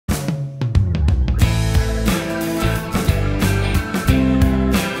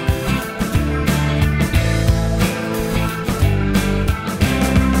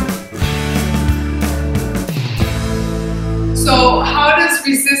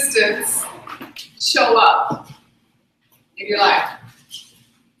resistance show up in your life?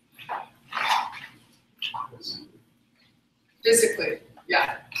 Physically,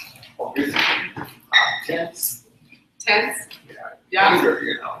 yeah. Tense. Tense? Yeah. Yeah.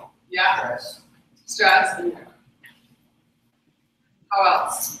 You know. Yeah. Stress. How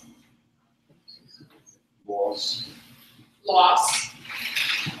else? Loss. Loss.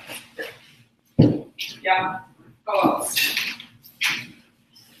 Yeah. How else?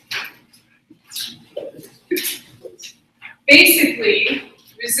 Basically,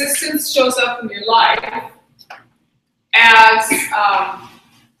 resistance shows up in your life as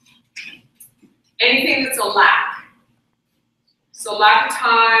anything that's a lack. So lack of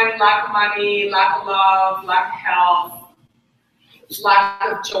time, lack of money, lack of love, lack of health, lack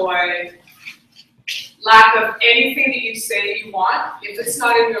of joy, lack of anything that you say you want. If it's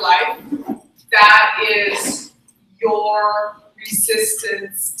not in your life, that is your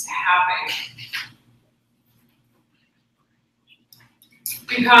resistance to having.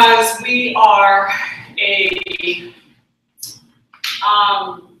 Because we are an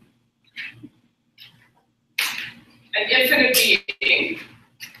infinite being.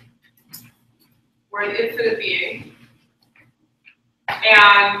 We're an infinite being.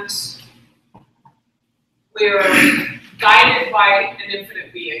 And we're guided by an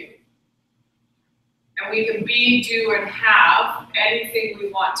infinite being. And we can be, do, and have anything we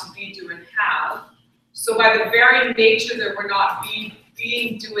want to be, do, and have. So by the very nature that we're not being,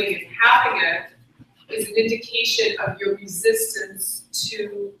 doing, and having it is an indication of your resistance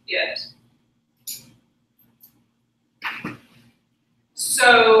to it.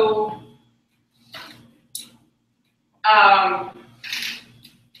 So,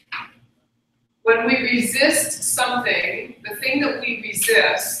 when we resist something, the thing that we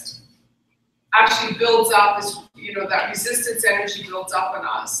resist actually builds up, as you know, that resistance energy builds up in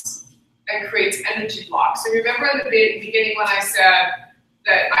us and creates energy blocks. So remember in the beginning when I said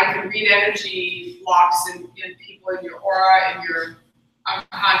that I can read energy blocks in people, in your aura, in your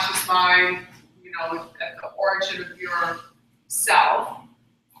unconscious mind, you know, at the origin of your self.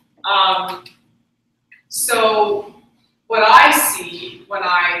 So what I see when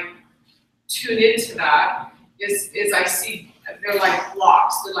I tune into that is I see they're like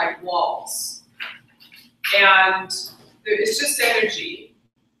blocks, they're like walls. And it's just energy,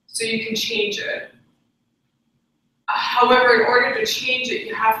 so you can change it. However, in order to change it,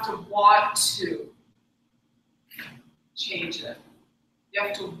 you have to want to change it. You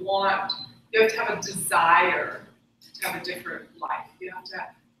have to want, you have to have a desire to have a different life. You have to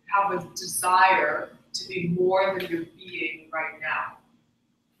have a desire to be more than you're being right now.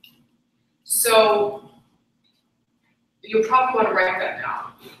 So you'll probably want to write that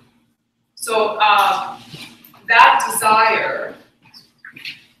down. So that desire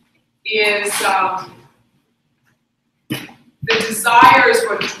is, the desire is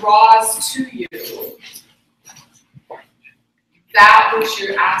what draws to you that which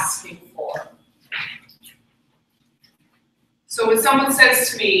you're asking for. So when someone says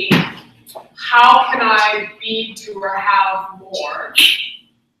to me, how can I be, do, or have more?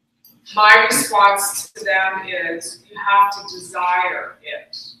 My response to them is, you have to desire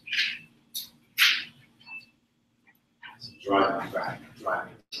it. Driving.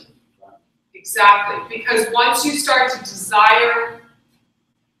 Exactly, because once you start to desire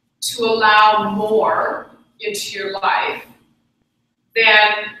to allow more into your life,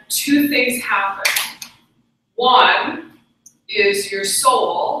 then two things happen. One is your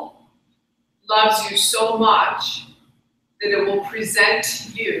soul loves you so much that it will present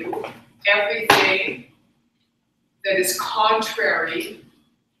to you everything that is contrary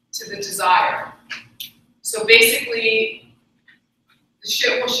to the desire. So basically, the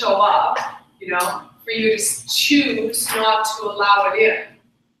shit will show up, you know, for you to choose not to allow it in.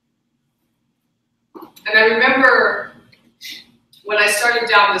 And I remember when I started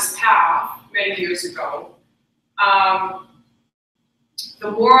down this path many years ago, the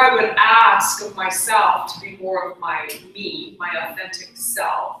more I would ask of myself to be more of my me, my authentic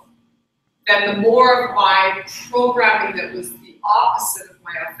self, then the more of my programming that was the opposite of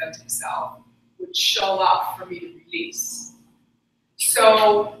my authentic self would show up for me to release.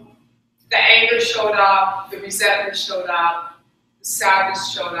 So the anger showed up, the resentment showed up, the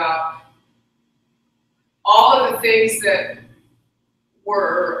sadness showed up. All of the things that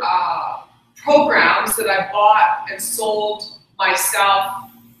were programs that I bought and sold myself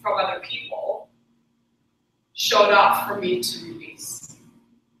from other people showed up for me to release.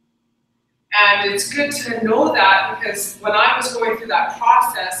 And it's good to know that, because when I was going through that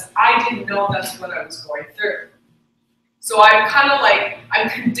process, I didn't know that's what I was going through. So I'm kind of like, I'm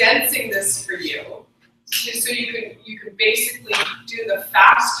condensing this for you, so you can basically do the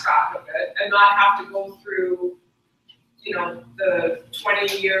fast track of it and not have to go through, you know, the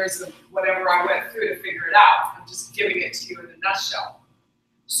 20 years of whatever I went through to figure it out. I'm just giving it to you in a nutshell.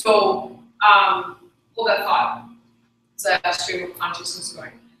 So, hold that thought. So that stream of consciousness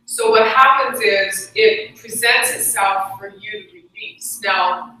going. So what happens is it presents itself for you to release.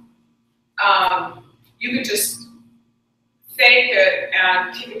 Now, you can just thank it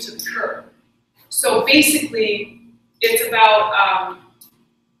and kick it to the curb. So basically, it's about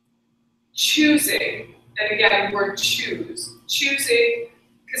choosing, and again, the word choose, choosing,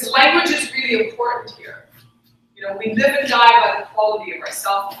 because language is really important here. You know, we live and die by the quality of our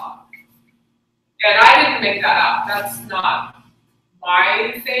self-talk. And I didn't make that up. That's not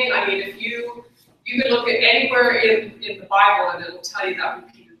my thing. I mean, if you can look at anywhere in the Bible and it'll tell you that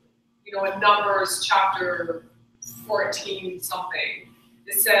repeatedly. You know, in Numbers chapter 14 something,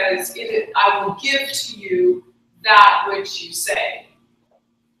 it says, I will give to you that which you say.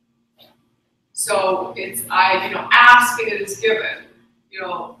 So it's, ask and it is given. You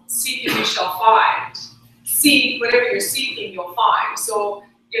know, seek and you shall find. Seek, whatever you're seeking, you'll find. So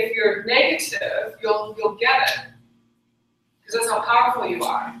if you're negative, you'll get it. Because that's how powerful you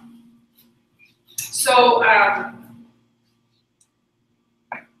are. So,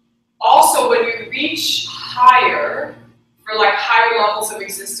 also when you reach higher, for like higher levels of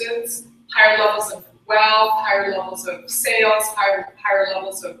existence, higher levels of wealth, higher levels of sales, higher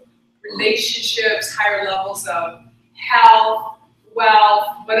levels of relationships, higher levels of health, wealth,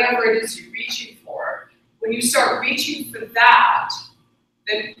 whatever it is you're reaching for, when you start reaching for that,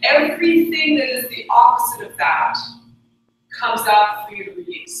 then everything that is the opposite of that comes out for you to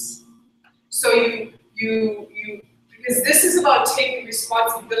release. So because this is about taking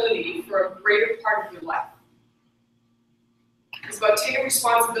responsibility for a greater part of your life. It's about taking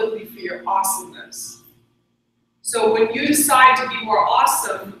responsibility for your awesomeness. So when you decide to be more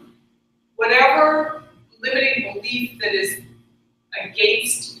awesome, whatever limiting belief that is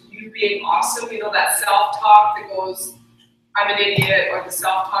against you being awesome, you know, that self-talk that goes, I'm an idiot, or the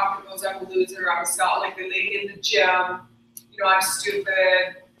self-talk that goes, I'm a loser, like the lady in the gym, you know, I'm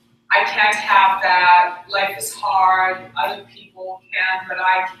stupid, I can't have that, life is hard, other people can, but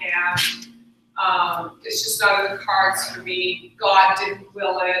I can't. It's just not in the cards for me, God didn't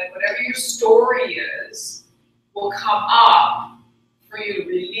will it, whatever your story is, will come up for you to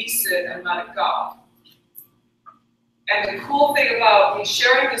release it and let it go. And the cool thing about me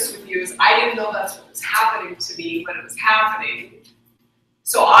sharing this with you is I didn't know that's what was happening to me when it was happening.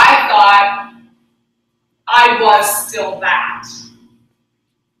 So I thought I was still that.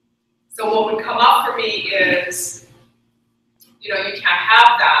 So what would come up for me is, you know, you can't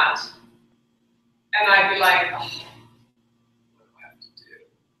have that. And I'd be like, oh, what do I have to do?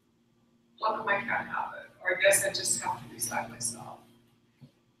 How come I can't have it? Or I guess I just have to decide myself.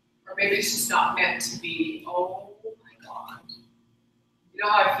 Or maybe it's just not meant to be. Oh my God. You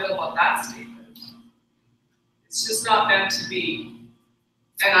know how I feel about that statement? It's just not meant to be.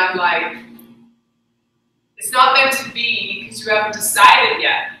 And I'm like, it's not meant to be because you haven't decided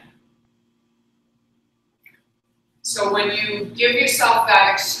yet. So when you give yourself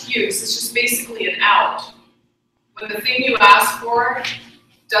that excuse, it's just basically an out. When the thing you ask for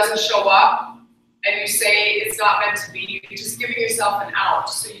doesn't show up, and you say it's not meant to be, you're just giving yourself an out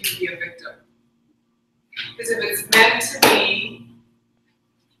so you can be a victim. Because if it's meant to be,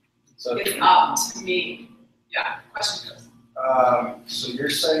 so it's up to me. Yeah, question goes. So you're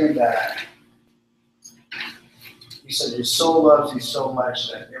saying that, you said your soul loves you so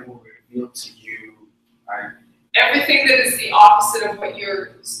much that it will reveal to you, right? Everything that is the opposite of what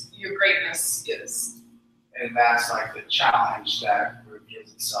your greatness is. And that's like the challenge that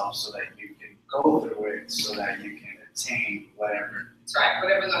reveals itself so that you can go through it, so that you can attain whatever. That's right,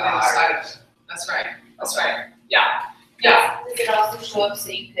 whatever the other side is. That's right, that's right. Yeah, yeah. Does it also show up so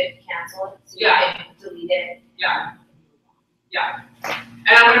you could cancel it? So you could delete it? Yeah, yeah.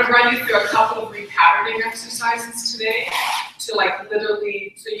 And I'm going to run you through a couple of repatterning exercises today to like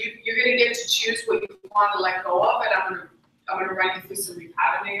literally, so you're going to get to choose what you want to let go of, and I'm going to run you through some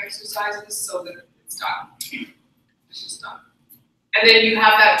repatterning exercises so that it's done. It's just done. And then you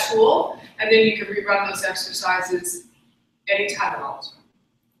have that tool, and then you can rerun those exercises anytime at all.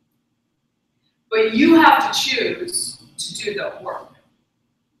 But you have to choose to do the work.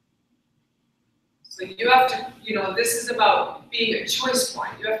 So you have to, you know, this is about being a choice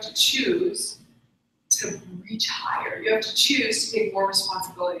point. You have to choose to reach higher. You have to choose to take more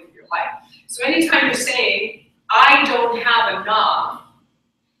responsibility for your life. So anytime you're saying, I don't have enough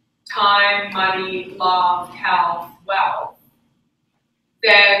time, money, love, health, wealth,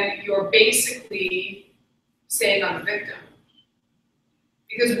 then you're basically saying I'm the victim.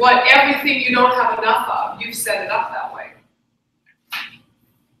 Because everything you don't have enough of, you've set it up that way.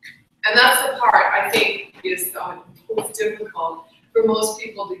 And that's the part I think is most difficult for most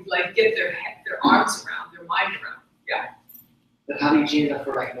people to like get their arms around, their mind around. Yeah. But how do you change that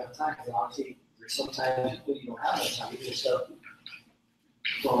for like enough time? Because obviously there's sometimes when you don't have enough time. You just go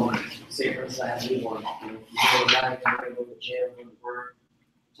from, say for instance, I have a newborn. You go to night, you go to the gym, go to work.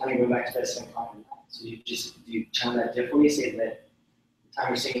 Time you go back to bed, same time. So do you time that differently? Say that the time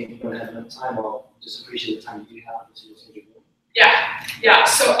you're saying you don't have enough time, well, just appreciate the time you do have. Yeah.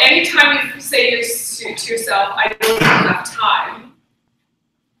 So anytime you say to yourself, I don't have enough time,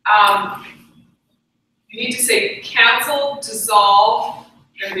 you need to say cancel, dissolve,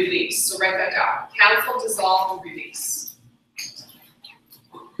 and release. So write that down. Cancel, dissolve, and release.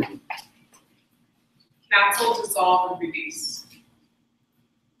 Cancel, dissolve, and release.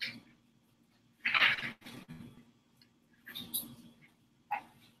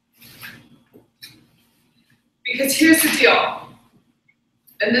 Because here's the deal,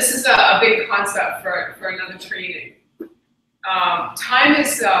 and this is a big concept for another training. Time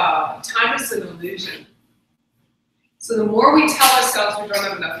is an illusion. So the more we tell ourselves we don't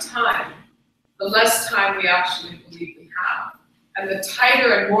have enough time, the less time we actually believe we have. And the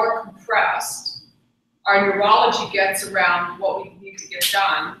tighter and more compressed our neurology gets around what we need to get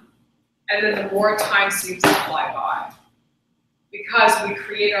done, and then the more time seems to fly by. Because we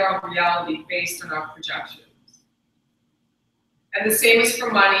create our own reality based on our projections. And the same is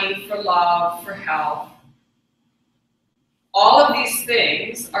for money, for love, for health. All of these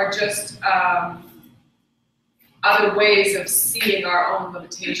things are just other ways of seeing our own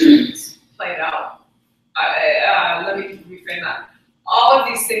limitations played out. Let me reframe that. All of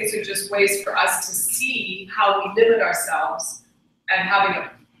these things are just ways for us to see how we limit ourselves and having it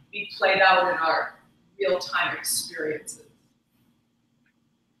be played out in our real-time experiences.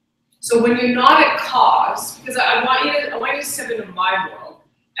 So when you're not at cause, because I want you to step into my world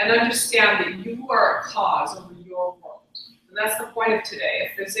and understand that you are a cause over your world. And that's the point of today.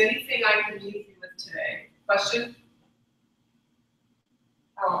 If there's anything I can leave you with today. Question?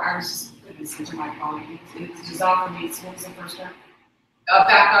 Oh, I was just listening to my phone. It's dissolve and release. What was the first one?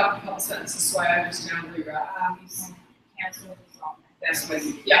 Back up a couple sentences so I understand where you're at. Cancel, dissolve. That's what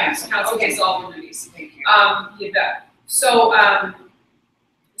cancel, dissolve, and release. Thank you. You bet. So I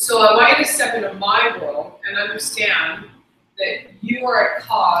want you to step into my world and understand that you are a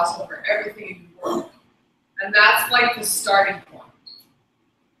cause over everything in the world. And that's like the starting point.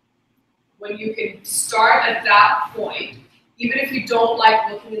 When you can start at that point, even if you don't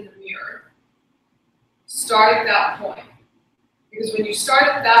like looking in the mirror, start at that point. Because when you start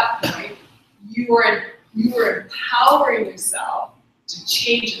at that point, you are empowering yourself to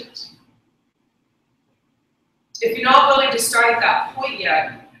change it. If you're not willing to start at that point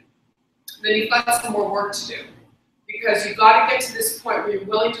yet, then you've got some more work to do. Because you've got to get to this point where you're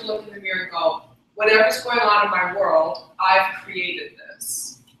willing to look in the mirror and go, whatever's going on in my world, I've created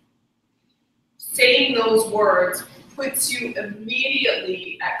this. Saying those words puts you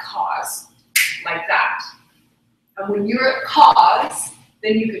immediately at cause, like that. And when you're at cause,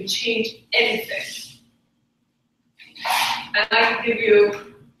 then you can change anything. And I can give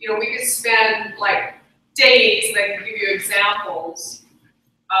you, we could spend like days and I can give you examples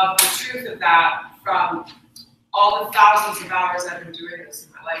of the truth of that from all the thousands of hours I've been doing this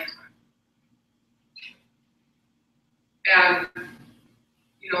in my lifetime. And,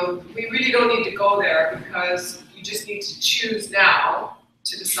 we really don't need to go there because you just need to choose now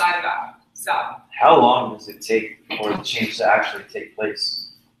to decide that. So, how long does it take for the change to actually take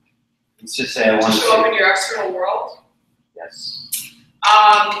place? Let's just say I want to show up in your external world? Yes.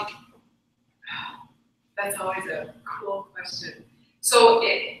 That's always a cool question. So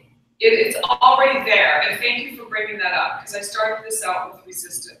it's already there, and thank you for bringing that up, because I started this out with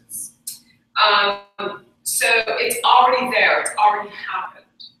resistance. So it's already there, it's already happened.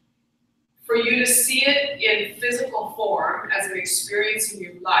 For you to see it in physical form as an experience in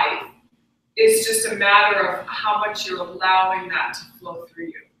your life is just a matter of how much you're allowing that to flow through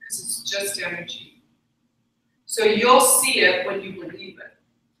you, because it's just energy. So you'll see it when you believe it.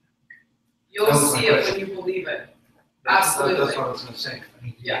 You'll see it when you believe it. Absolutely. That's what I was going to say.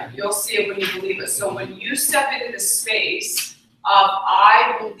 Yeah, you'll see it when you believe it. So when you step into the space of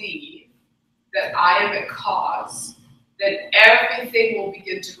I believe that I am a cause, then everything will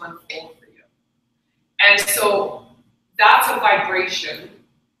begin to unfold for you. And so that's a vibration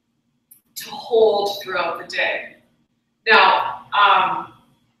to hold throughout the day. Now,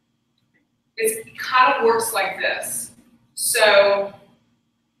 it kind of works like this. So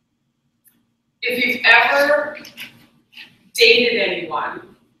if you've ever dated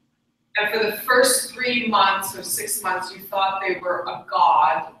anyone, and for the first 3 months or 6 months you thought they were a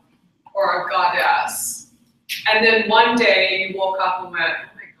god or a goddess, and then one day you woke up and went,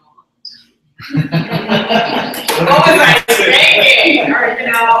 oh my god, what was I thinking? Or, you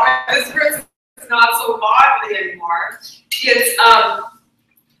know, this person's not so godly anymore. It's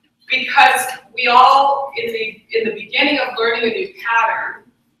because we all, in the beginning of learning a new pattern,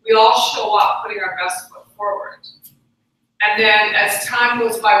 we all show up putting our best foot forward. And then as time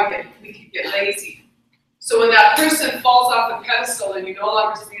goes by, we can get lazy. So when that person falls off the pedestal and you no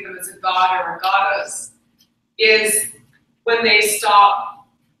longer see them as a god or a goddess, is when they stop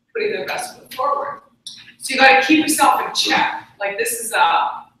putting their best foot forward. So you got to keep yourself in check. Like this is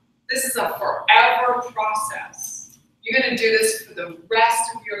a forever process. You're going to do this for the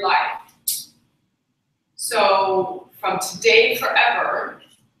rest of your life. So from today forever,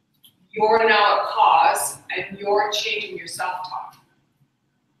 you're now a cause and you're changing your self-talk.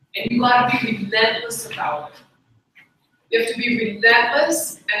 And you got to be relentless about it. You have to be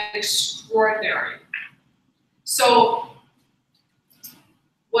relentless and extraordinary. So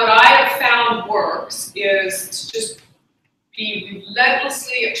what I have found works is to just be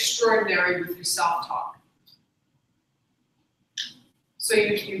relentlessly extraordinary with your self-talk. So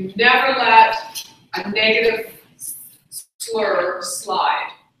you never let a negative slur slide.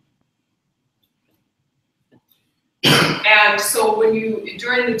 And so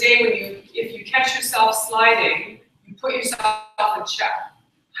during the day, if you catch yourself sliding, you put yourself in check.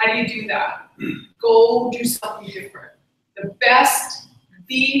 How do you do that? Go do something different. The best,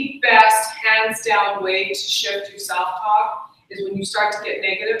 hands down way to shift your self-talk is when you start to get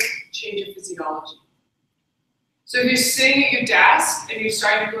negative, change your physiology. So if you're sitting at your desk and you're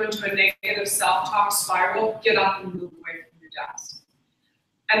starting to go into a negative self-talk spiral, get up and move away from your desk.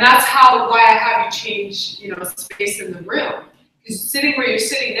 And that's why I have you change, space in the room. Because sitting where you're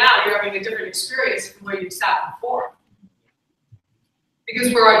sitting now, you're having a different experience from where you sat before.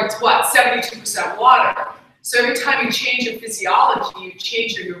 Because we're on, 72% water. So every time you change your physiology, you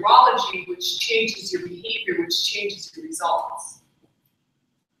change your neurology, which changes your behavior, which changes your results.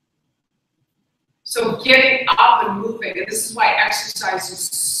 So getting up and moving, and this is why exercise is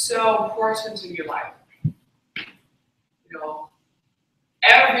so important in your life.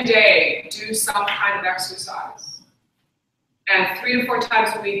 Every day, do some kind of exercise. And 3 to 4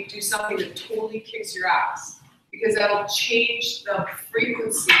 times a week, do something that totally kicks your ass. Because that'll change the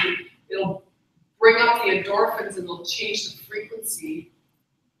frequency, it'll bring up the endorphins and it'll change the frequency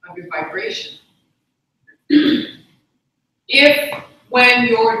of your vibration. If, when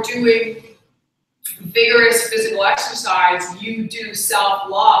you're doing vigorous physical exercise, you do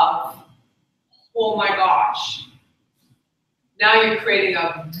self-love, oh my gosh. Now you're creating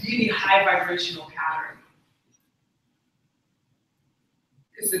a really high vibrational pattern.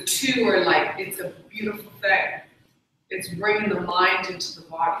 Because the two are like, it's a beautiful thing. It's bringing the mind into the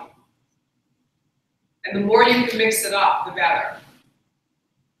body. And the more you can mix it up, the better.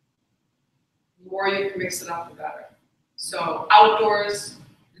 The more you can mix it up, the better. So outdoors,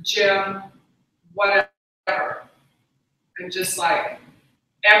 the gym, whatever. And just like,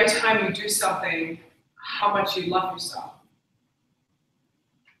 every time you do something, how much you love yourself.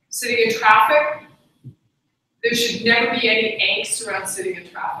 Sitting in traffic, there should never be any angst around sitting in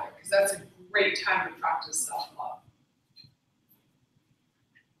traffic, because that's a great time to practice self-love.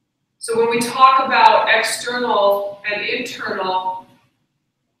 So when we talk about external and internal,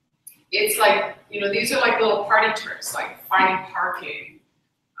 it's like, these are like little party tricks, like finding parking,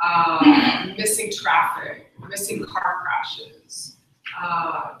 missing traffic, missing car crashes,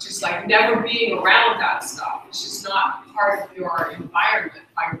 just like never being around that stuff. It's just not part of your environment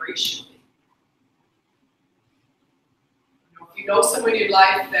vibrationally. If you know someone in your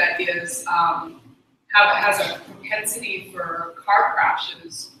life that is has a propensity for car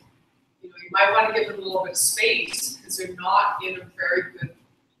crashes, you might want to give them a little bit of space because they're not in a very good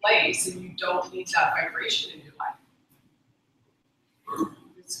place and you don't need that vibration in your life.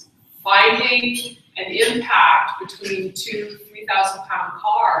 It's finding an impact between 2,000-3,000 pound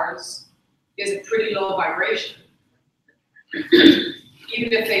cars is a pretty low vibration.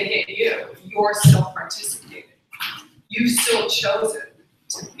 Even if they hit you, you're still participating. You've still chosen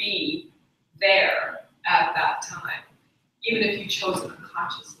to be there at that time, even if you chose it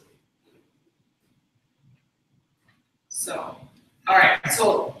unconsciously. So, all right,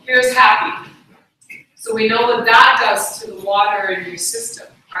 so here's happy. So we know what that does to the water in your system,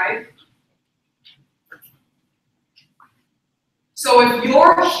 right? So if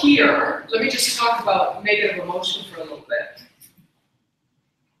you're here, let me just talk about negative emotion for a little bit.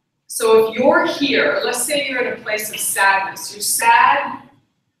 So if you're here, let's say you're in a place of sadness. You're sad.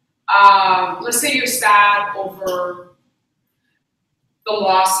 Let's say you're sad over the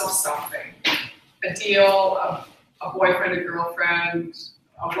loss of something, a deal, a boyfriend, a girlfriend,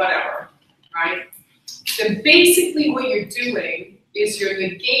 whatever, right? Then basically what you're doing is you're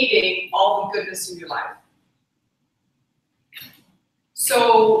negating all the goodness in your life.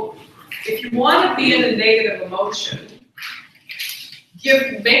 So if you want to be in a negative emotion,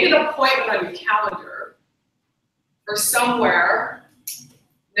 make an appointment on your calendar for somewhere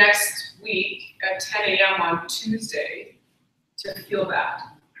next week at 10 a.m. on Tuesday to feel that.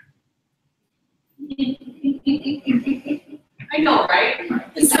 I know, right?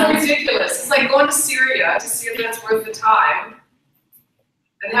 It's so ridiculous. It's like going to Syria to see if that's worth the time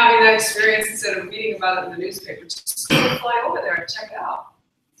and having that experience instead of reading about it in the newspaper. Just fly over there and check it out.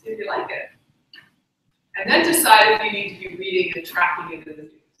 See if you like it. And then decide if you need to be reading and tracking it in the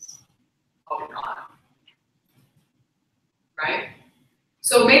news. Probably not. Right?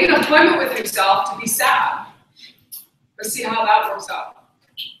 So make an appointment with yourself to be sad. Let's see how that works out.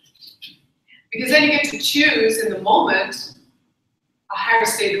 Because then you get to choose in the moment a higher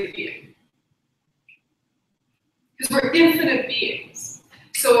state of being. Because we're infinite beings.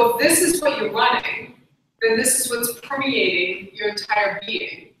 So if this is what you're running, then this is what's permeating your entire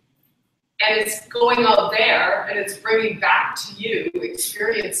being. And it's going out there, and it's bringing back to you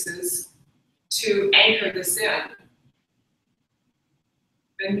experiences to anchor this in.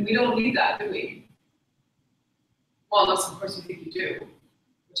 And we don't need that, do we? Well, unless, of course, you think you do,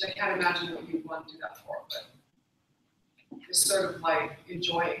 which I can't imagine what you'd want to do that for, but it's sort of like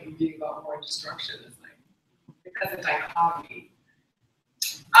enjoying reading about more destruction. It's like, it has a dichotomy.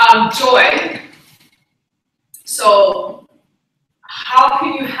 Joy. So, how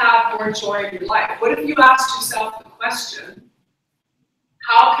can you have more joy in your life? What if you asked yourself the question,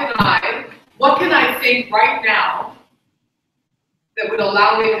 what can I think right now that would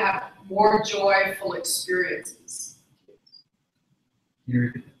allow me to have more joyful experiences?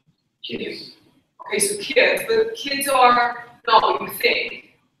 Kids. Okay, so kids, but kids are not what you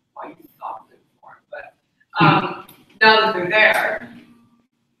think. Well, you thought them before, but now that they're there,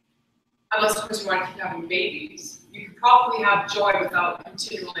 unless of course you want to keep having babies, you could probably have joy without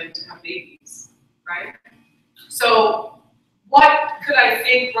continuing to have babies, right? So what could I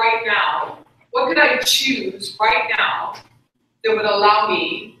think right now? What could I choose right now that would allow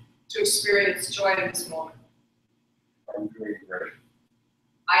me to experience joy in this moment? I'm doing great.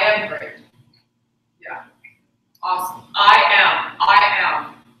 I am great. Yeah. Awesome. I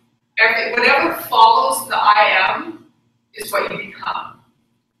am. Whatever follows the I am is what you become.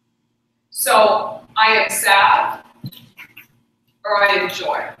 So I am sad or I am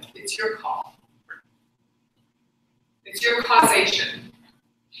joy. It's your call. It's your causation.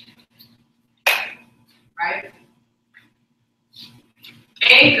 Right?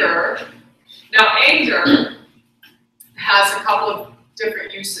 Anger. Now anger has a couple of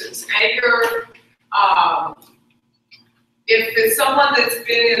different uses. Anger, if it's someone that's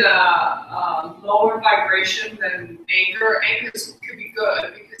been in a lower vibration than anger could be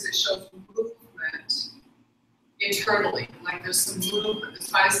good because it shows movement internally. Like there's some movement, there's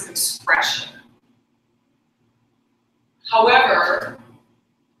probably some expression. However,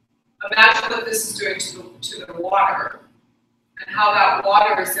 imagine what this is doing to the water and how that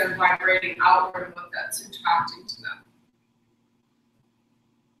water is then vibrating outward and what that's attracting to them.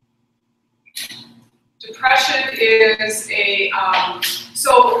 Depression is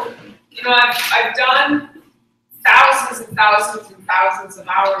so, you know, I've done thousands and thousands and thousands of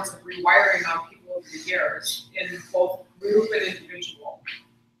hours of rewiring on people over the years in both group and individual.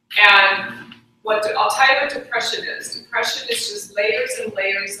 And I'll tell you what depression is. Depression is just layers and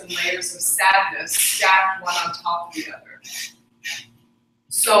layers and layers of sadness stacked one on top of the other.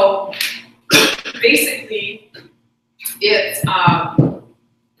 So basically, it's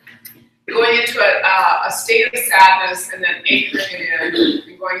going into a state of sadness and then anchoring it in,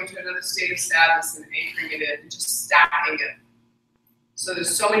 and going into another state of sadness and anchoring it in, and just stacking it. So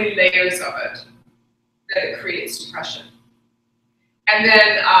there's so many layers of it that it creates depression. And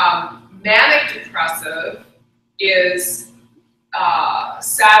then manic depressive is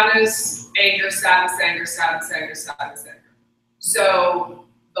sadness, anger, sadness, anger, sadness, anger, sadness, anger. So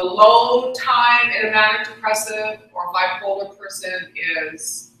the low time in a manic depressive or bipolar person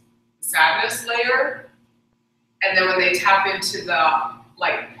is sadness layer, and then when they tap into the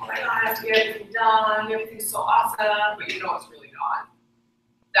like, oh my god, I have to get everything done, everything's so awesome, but you know it's really not.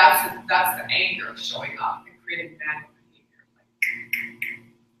 That's the anger showing up and creating manic behavior. Like,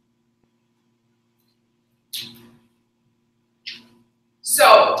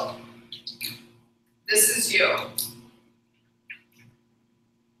 So, this is you.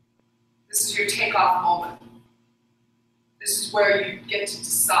 This is your takeoff moment. This is where you get to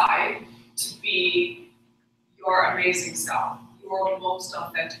decide to be your amazing self, your most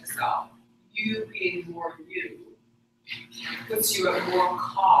authentic self. You being more you puts you at more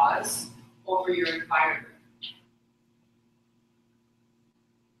cause over your environment.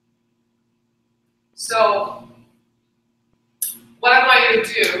 So, what I want you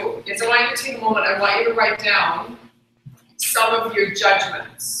to do is I want you to take a moment, I want you to write down some of your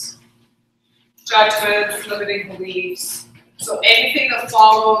judgments. Judgments, limiting beliefs. So anything that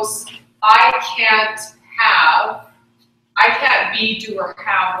follows, I can't be, do, or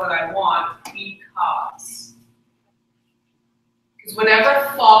have what I want because. Because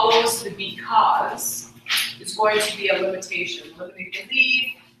whatever follows the because is going to be a limitation, limiting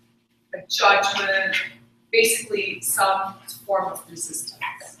belief, a judgment, basically some form of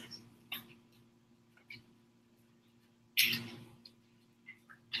resistance.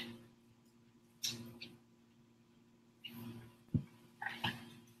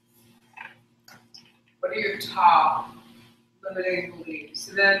 What are your top limiting beliefs?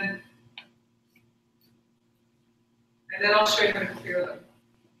 And then I'll show you how to clear them.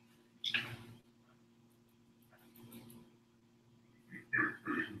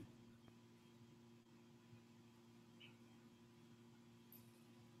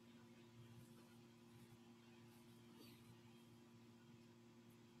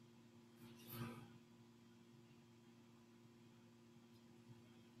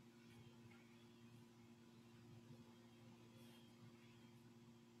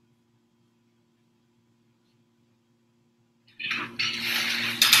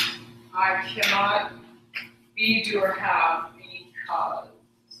 I cannot be, do, or have because.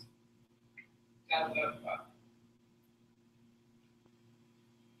 Da, da, da.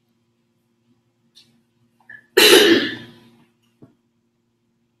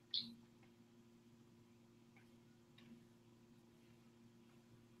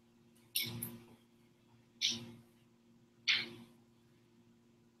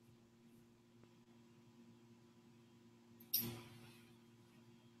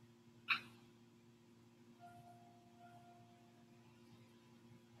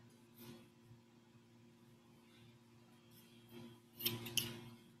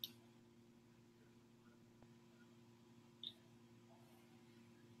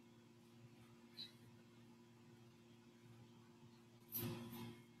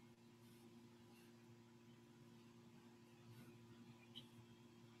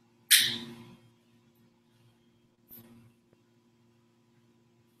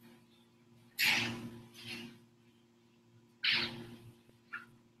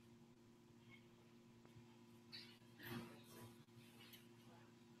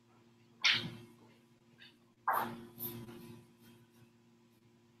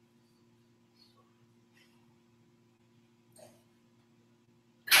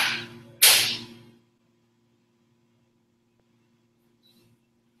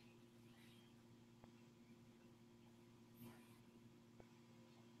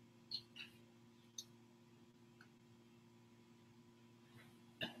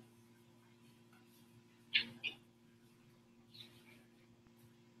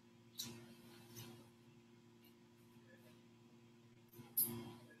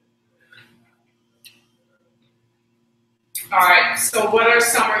 All right, so what are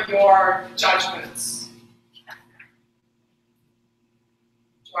some of your judgments?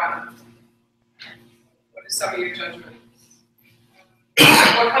 Joanna, what are some of your judgments?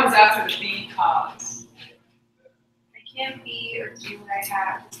 What comes after the because? I can't be or do what I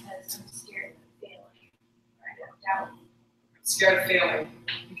have because I'm scared of failing. I have doubt. Scared of failing,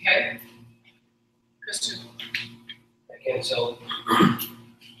 okay? Christian, I can't sell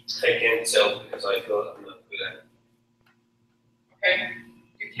because I feel I'm not good at okay?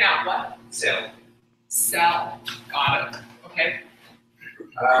 You can't what? sell. Sell, got it, okay?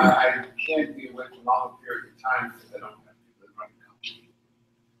 I can't be away for a long period of time because I don't have people that run the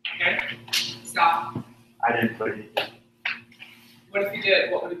company. Okay, stop. I didn't put it. What if you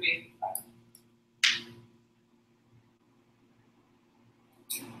did, what would it be?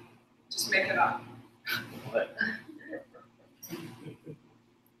 Just make it up. What?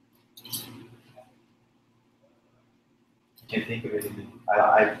 Can't think of anything.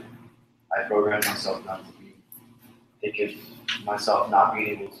 I programmed myself not to be thinking myself not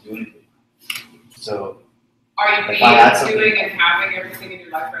being able to do anything. So Are you If being, I had something- doing, and having everything in your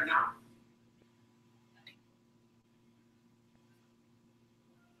life right now?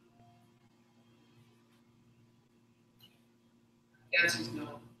 The answer is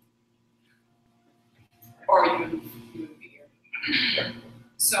no. Or you would be here.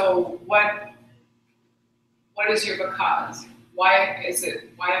 So what is your because? Why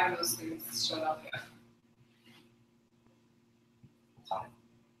haven't those things shown up yet?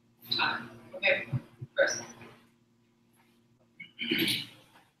 Time. Okay, Chris.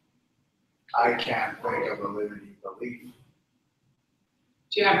 I can't think of a limiting belief.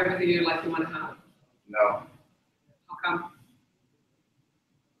 Do you have everything in your life you want to have? No. How come?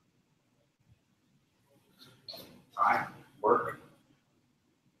 Time, work,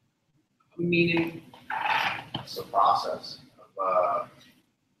 Meaning, it's a process of,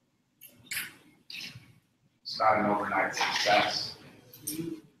 it's not an overnight success.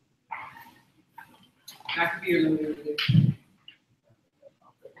 that could be your limiting belief.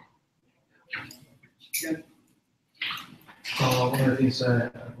 Good. One of the things I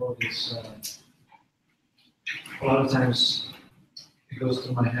wrote is a lot of times it goes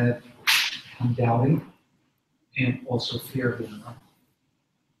through my head, I'm doubting, and also fear of the unknown.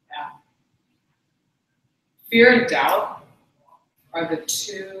 Fear and doubt are the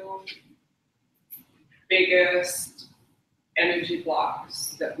two biggest energy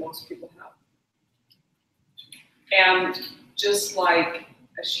blocks that most people have. And just like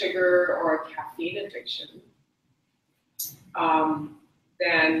a sugar or a caffeine addiction,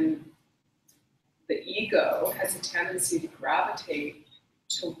 then the ego has a tendency to gravitate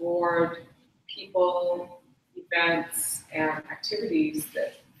toward people, events, and activities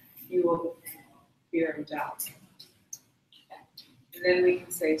that fuel fear and doubt. And then we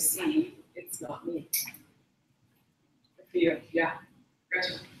can say, see, it's not me. The fear, yeah.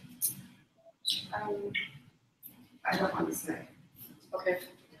 Gretchen. I don't want to say. Okay.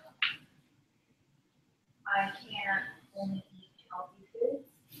 I can't only eat healthy foods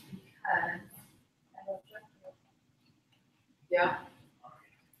because I love junk food. Yeah.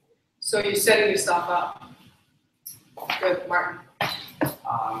 So you're setting yourself up. Good, Martin.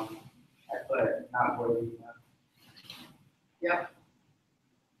 I put not worthy enough. Yep.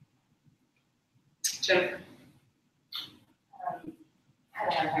 Jennifer. I had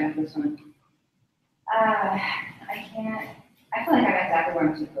a hard time with this one. I feel like I'm exactly where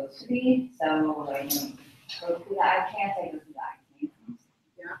I'm supposed to be, so I can go through that. I can't say this is acting.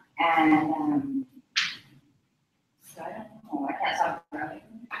 Yeah. And, so I don't know, I can't stop growing.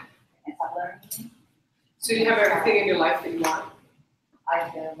 I can't stop learning. So you have everything in your life that you want? I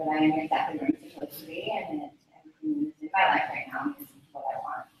feel that I am exactly where I'm supposed to be, and everything that's in my life right now is what I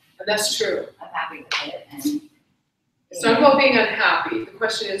want. And that's true. I'm happy with it, and. It's not about being unhappy. The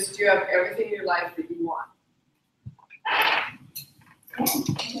question is, do you have everything in your life that you want? Yeah. Do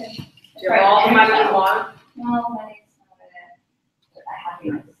you have all the money you want? No, money's not it.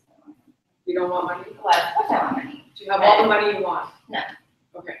 Happiness. You don't want money? Well, of course I want money. Do you have all the money you want? No.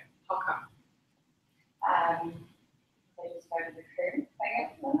 Okay, how come? I just started the career, I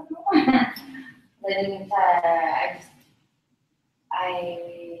guess, I don't know. I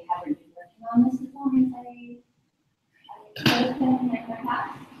haven't been working on this as long as I could have been in my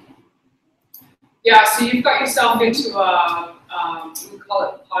past. Yeah, so you've got yourself into a, we call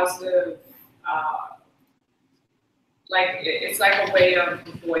it positive, it's like a way of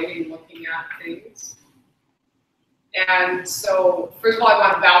avoiding looking at things. And so, first of all, I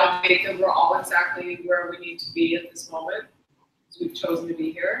want to validate that we're all exactly where we need to be at this moment, because we've chosen to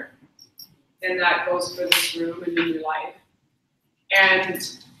be here. And that goes for this room and in your life. And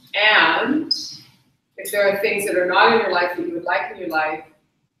if there are things that are not in your life that you would like in your life,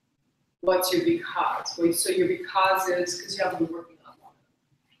 what's your because? Well, so your because is because you haven't been working on them.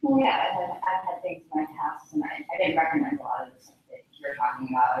 Well, yeah, I've had things in my past, and I didn't recognize a lot of the stuff that you're talking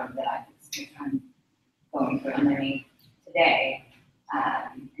about, or that I could speak on going through learning today,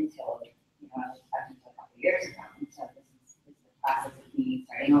 until, I was expecting a couple of years ago. And so this is the process of me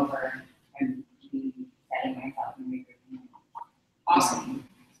starting over and me setting myself and regrouping. Awesome.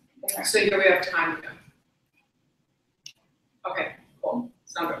 So here we have time again. Okay, cool.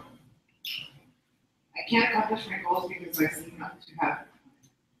 Sandra. I can't accomplish my goals because I seem not to have.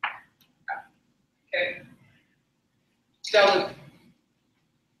 Okay. Dylan.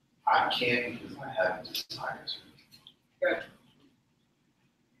 I can't because I have desires. Good.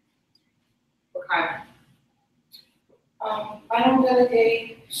 Okay. I don't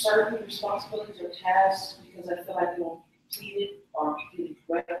delegate certain responsibilities or tasks because I feel like they won't complete it or complete it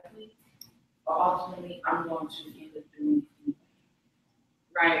correctly. But ultimately, I'm going to end up doing it.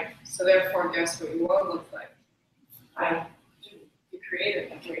 Right. So therefore, guess what your world looks like? I You create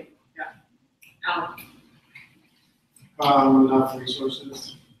it. agree. Yeah. Enough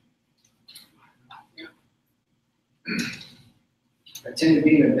resources. I tend to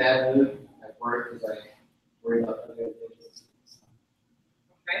be in a bad mood at work because I worry about other things.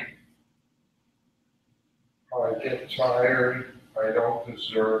 Okay, I get tired, I don't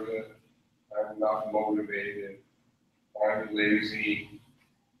deserve it, I'm not motivated, I'm lazy,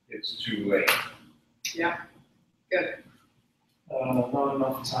 it's too late. good. Not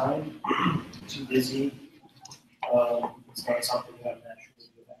enough time, too busy. It's not something that I'm naturally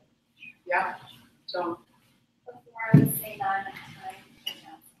good at. Yeah, so, Before I would say not enough time, and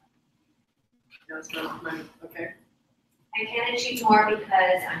that's no, it's not money, okay. I can't achieve more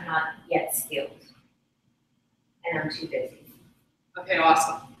because I'm not yet skilled. And I'm too busy. Okay,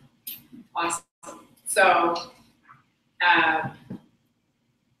 awesome. Awesome. So,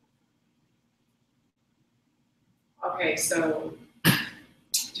 okay, so do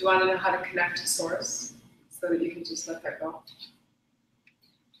you want to know how to connect to source so that you can just let that go?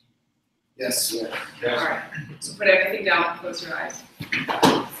 Yes. All right. So put everything down, close your eyes.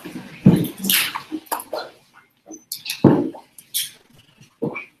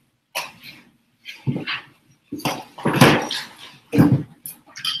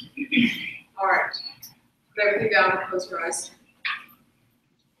 All right. Put everything down and close your eyes.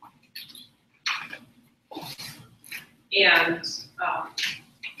 And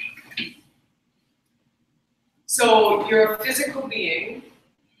so you're a physical being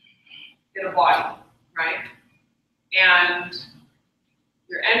in a body, right? And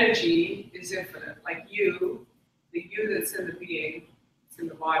your energy is infinite. Like you, the you that's in the being, it's in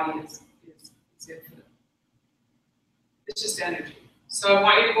the body is infinite. It's just energy. So I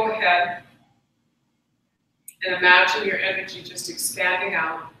want you to go ahead and imagine your energy just expanding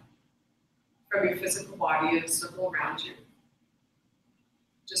out from your physical body in a circle around you.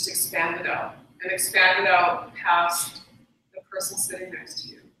 Just expand it out. And expand it out past the person sitting next to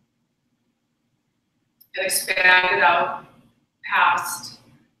you. And expand it out past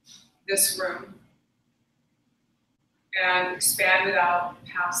this room. And expand it out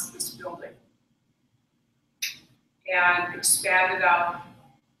past this building. And expand it out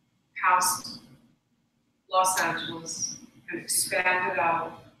past Los Angeles. And expand it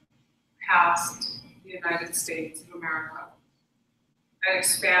out past the United States of America. And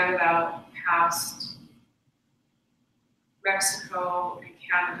expand it out past Mexico and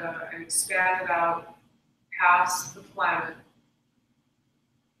Canada, and expand it out past the planet,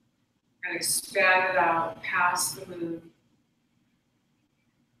 and expand it out past the moon,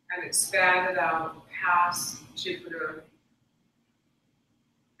 and expand it out past Jupiter,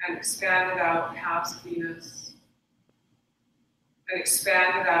 and expand it out past Venus, and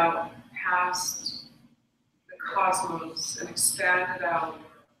expand it out past the cosmos, and expand it out.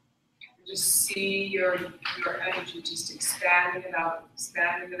 And just see your energy just expanding it out,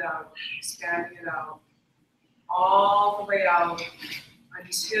 expanding it out, expanding it out, all the way out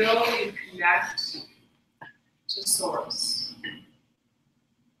until you connect to source.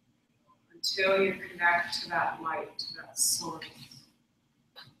 Until you connect to that light, to that source.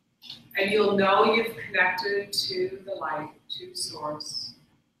 And you'll know you've connected to the light, to source,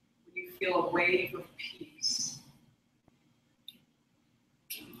 when you feel a wave of peace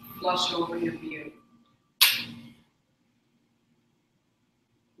flush over your being.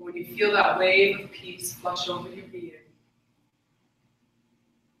 When you feel that wave of peace flush over your being,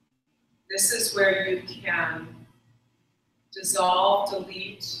 this is where you can dissolve,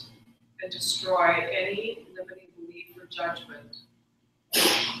 delete, and destroy any limiting belief or judgment.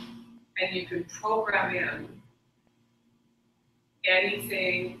 And you can program in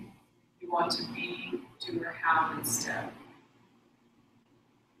anything you want to be, do, or have instead.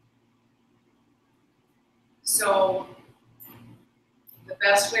 So the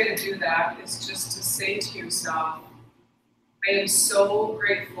best way to do that is just to say to yourself, I am so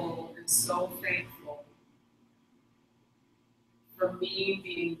grateful and so thankful for me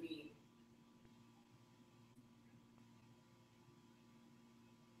being me.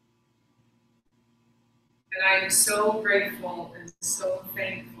 And I am so grateful and so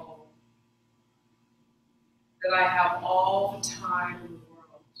thankful that I have all the time in the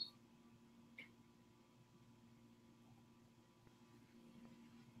world.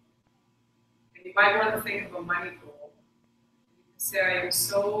 And you might want to think of a money goal. You can say, I am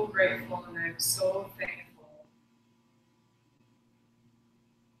so grateful and I am so thankful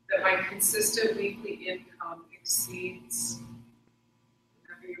that my consistent weekly income exceeds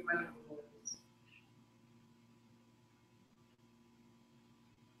whatever your money goal is.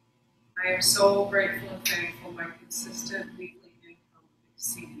 I am so grateful and thankful my consistent weekly income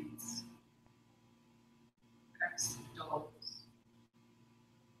exceeds X dollars.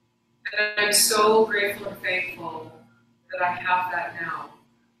 And I'm so grateful and thankful that I have that now.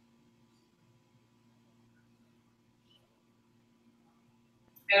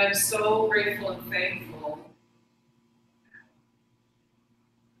 And I'm so grateful and thankful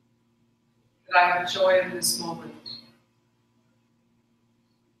that I have joy in this moment.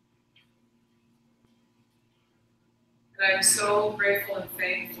 And I'm so grateful and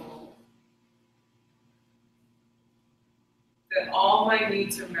thankful that all my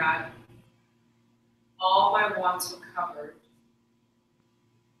needs are met, all my wants are covered,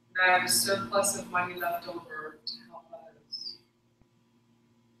 and I have a surplus of money left over to help others.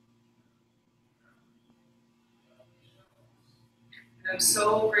 And I'm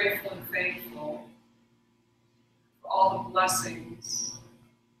so grateful and thankful for all the blessings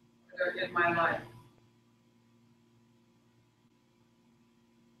that are in my life.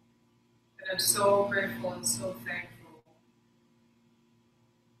 And I'm so grateful and so thankful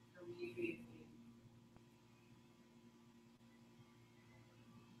for me being me.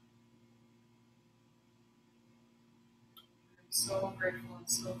 I'm so grateful and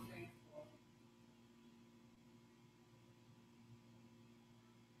so thankful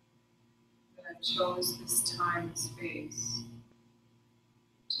that I chose this time and space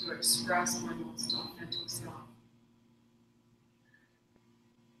to express my most authentic self.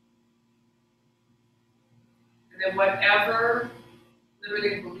 And then whatever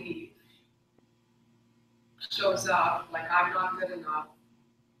limiting belief shows up, like I'm not good enough,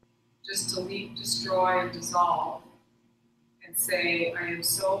 just delete, destroy, and dissolve, and say, I am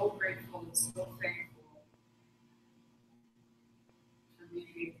so grateful and so thankful for me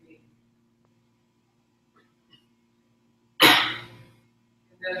being me.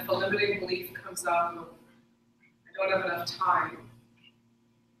 And then if a limiting belief comes up of, I don't have enough time,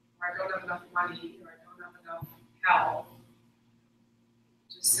 or I don't have enough money, or I don't have enough health,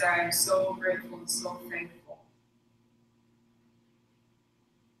 just say, I'm so grateful and so thankful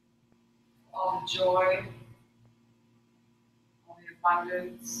for all the joy, all the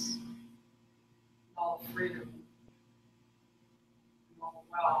abundance, all the freedom, and all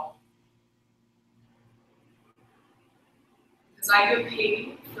the wealth. Because I get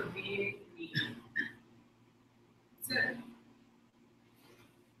paid for being me. That's it.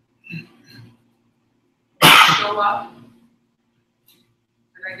 I show up,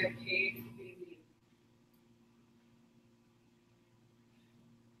 and I get paid for being me.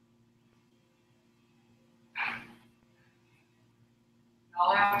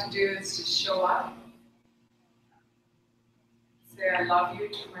 All I have to do is just show up, say I love you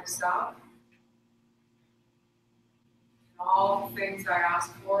to myself, and all the things I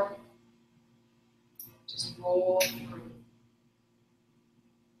ask for just roll through.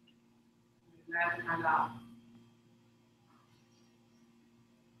 And let up.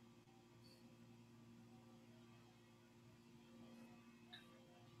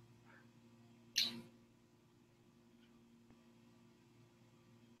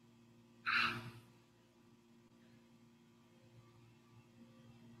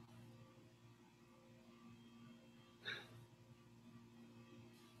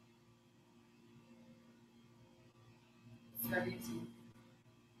 It's that easy.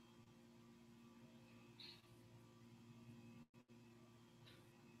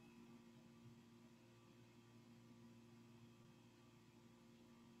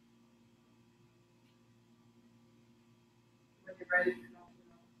 When you're ready to come up,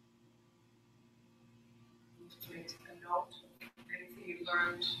 you need to make a note of anything you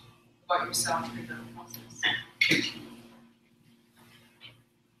learned about yourself in that process.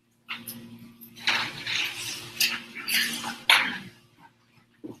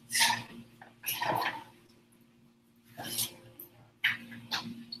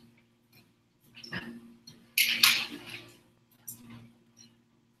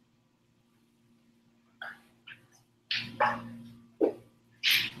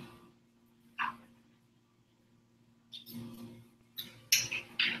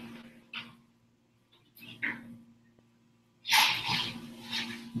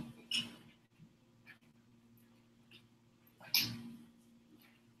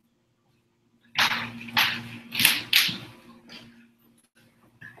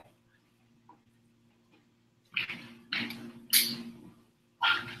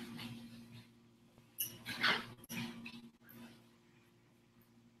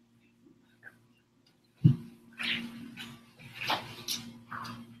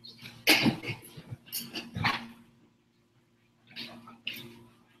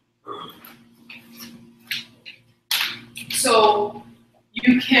 So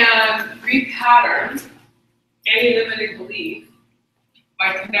you can repattern any limiting belief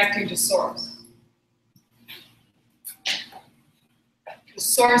by connecting to source. The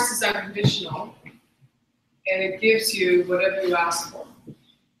source is unconditional, and it gives you whatever you ask for.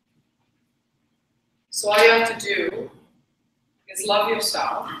 So all you have to do is love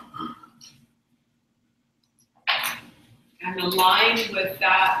yourself and align with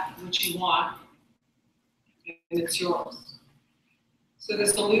that which you want, and it's yours. So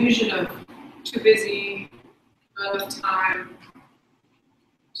this illusion of too busy, not enough time,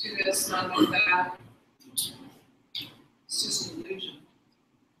 too this, not enough that, it's just an illusion.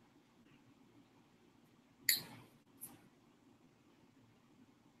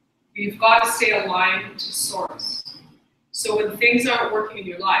 You've got to stay aligned to source. So when things aren't working in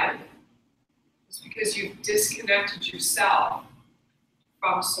your life, it's because you've disconnected yourself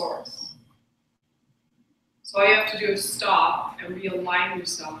from source. So all you have to do is stop and realign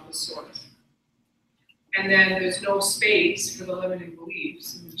yourself with source. And then there's no space for the limiting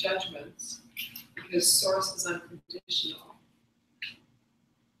beliefs and the judgments, because source is unconditional.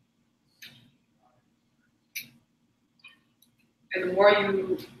 And the more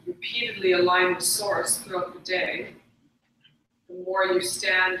you repeatedly align with source throughout the day, the more you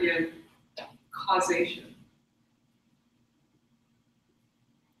stand in causation.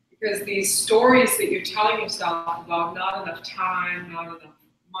 Because these stories that you're telling yourself about not enough time, not enough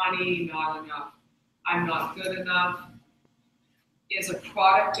money, not enough, I'm not good enough, is a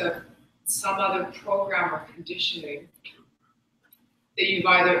product of some other program or conditioning that you've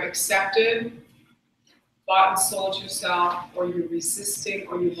either accepted, bought and sold yourself, or you're resisting,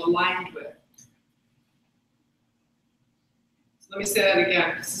 or you've aligned with. So let me say that again,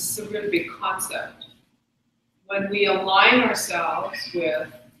 because this is a really big concept. When we align ourselves with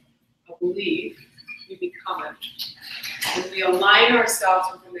a belief, we become it. When we align ourselves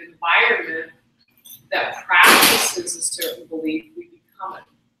with an environment that practices a certain belief, we become it.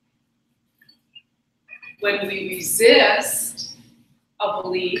 When we resist a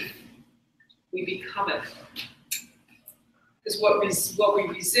belief, we become it. Because what we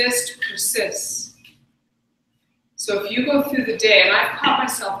resist persists. So if you go through the day, and I've caught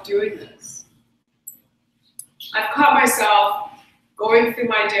myself doing this, I've caught myself going through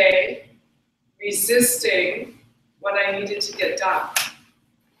my day, resisting what I needed to get done.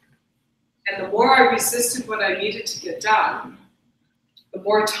 And the more I resisted what I needed to get done, the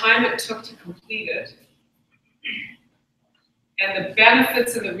more time it took to complete it. And the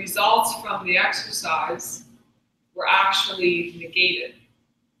benefits and the results from the exercise were actually negated.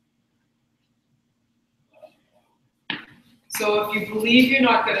 So if you believe you're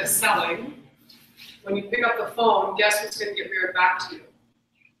not good at selling, when you pick up the phone, guess what's going to get mirrored back to you?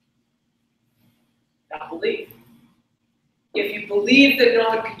 That belief. If you believe that no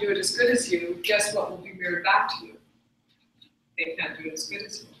one can do it as good as you, guess what will be mirrored back to you? They can't do it as good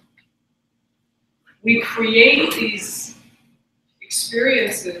as you. We create these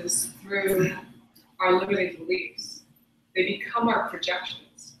experiences through our limiting beliefs. They become our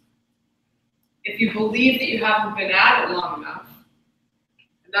projections. If you believe that you haven't been at it long enough,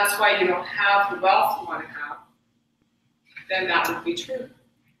 and that's why you don't have the wealth you want to have, then that would be true.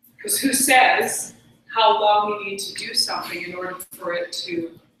 Because who says how long you need to do something in order for it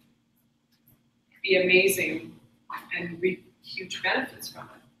to be amazing and reap huge benefits from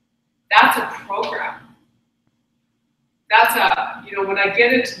it? That's a program. That's when I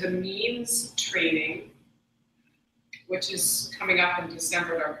get into the means training, which is coming up in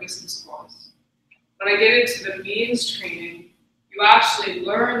December at our business course, when I get into the means training, you actually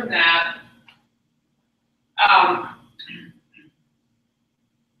learn that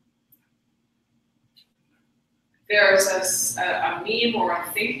there's a meme or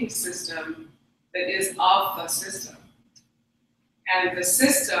a thinking system that is of the system. And the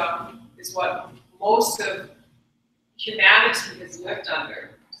system is what most of humanity has lived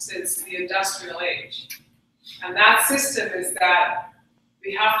under since the industrial age. And that system is that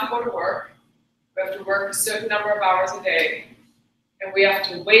we have to go to work, we have to work a certain number of hours a day, and we have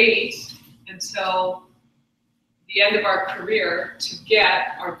to wait until the end of our career to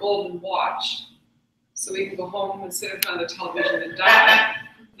get our golden watch so we can go home and sit in front of the television and die.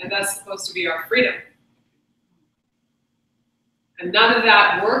 And that's supposed to be our freedom. And none of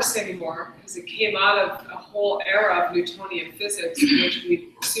that works anymore because it came out of a whole era of Newtonian physics, which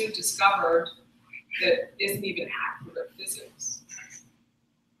we soon discovered that isn't even accurate physics.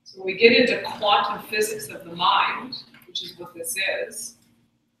 So when we get into quantum physics of the mind, which is what this is,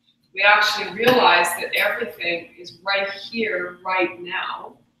 we actually realize that everything is right here, right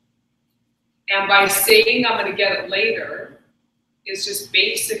now. And by saying I'm going to get it later is just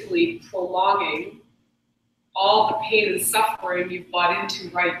basically prolonging all the pain and suffering you've bought into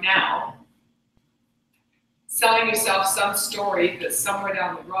right now, selling yourself some story that somewhere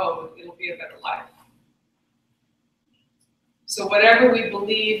down the road, it'll be a better life. So whatever we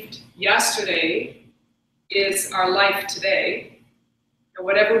believed yesterday is our life today. And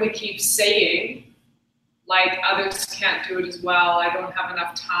whatever we keep saying, like others can't do it as well, I don't have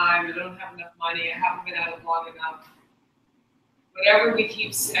enough time, I don't have enough money, I haven't been at it long enough. Whatever we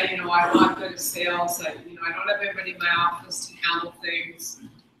keep saying, I'm not good at sales, I don't have anybody in my office to handle things,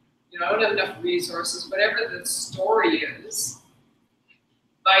 I don't have enough resources, whatever the story is,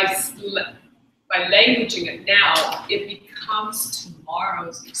 by languaging it now, it becomes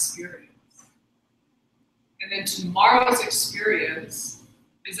tomorrow's experience. And then tomorrow's experience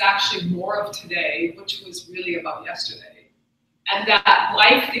is actually more of today, which was really about yesterday. And that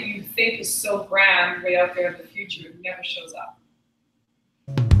life that you think is so grand way out there in the future never shows up.